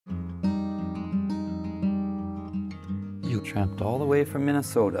You tramped all the way from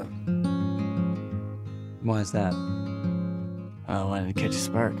Minnesota. Why is that? I wanted to catch a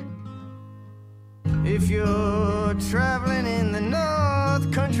spark. If you're traveling in the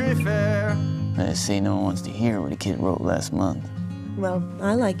North Country Fair. I say no one wants to hear what a kid wrote last month. Well,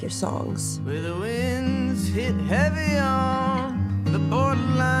 I like your songs. Where the winds hit heavy on the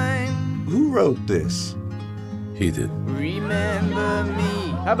borderline. Who wrote this? He did. Remember me.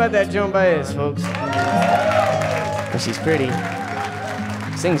 How about that Joan Baez, folks? But she's pretty.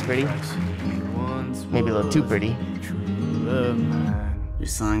 Sings pretty. Maybe a little too pretty. Your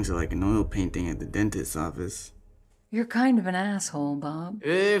songs are like an oil painting at the dentist's office. You're kind of an asshole, Bob.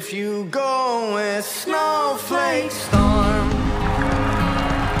 If you go with snowflake storm,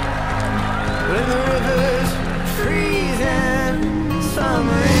 when the rivers freeze and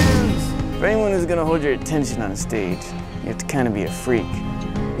summer ends. For anyone who's gonna hold your attention on stage, you have to kind of be a freak.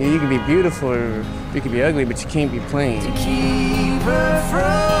 You can be beautiful or you can be ugly, but you can't be plain. To keep her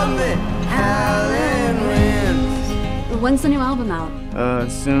from the howling winds. When's the new album out?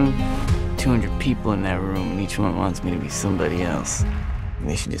 Soon. 200 people in that room, and each one wants me to be somebody else. And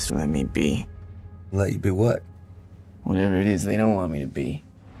they should just let me be. Let you be what? Whatever it is they don't want me to be.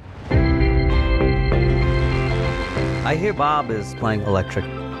 I hear Bob is playing electric.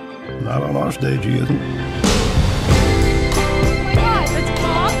 Not on our stage, he isn't. Oh my God, it's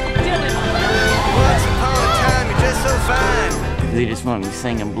Bob Dylan. Once upon a time, you're just so fine. They just want me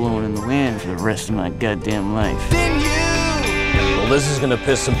singing Blowing in the Wind for the rest of my goddamn life. Then you. Well, this is gonna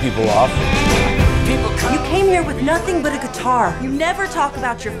piss some people off. You came here with nothing but a guitar. You never talk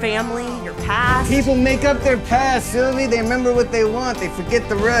about your family, your past. People make up their past, Sylvie. They remember what they want. They forget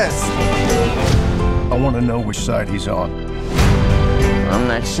the rest. I want to know which side he's on. I'm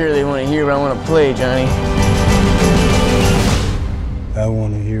not sure they want to hear what I want to play, Johnny. I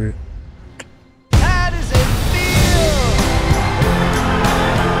want to hear it. How does it feel?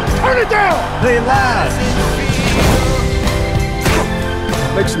 Turn it down! Play it loud! How does it feel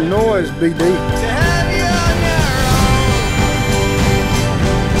Make some noise, BD. to have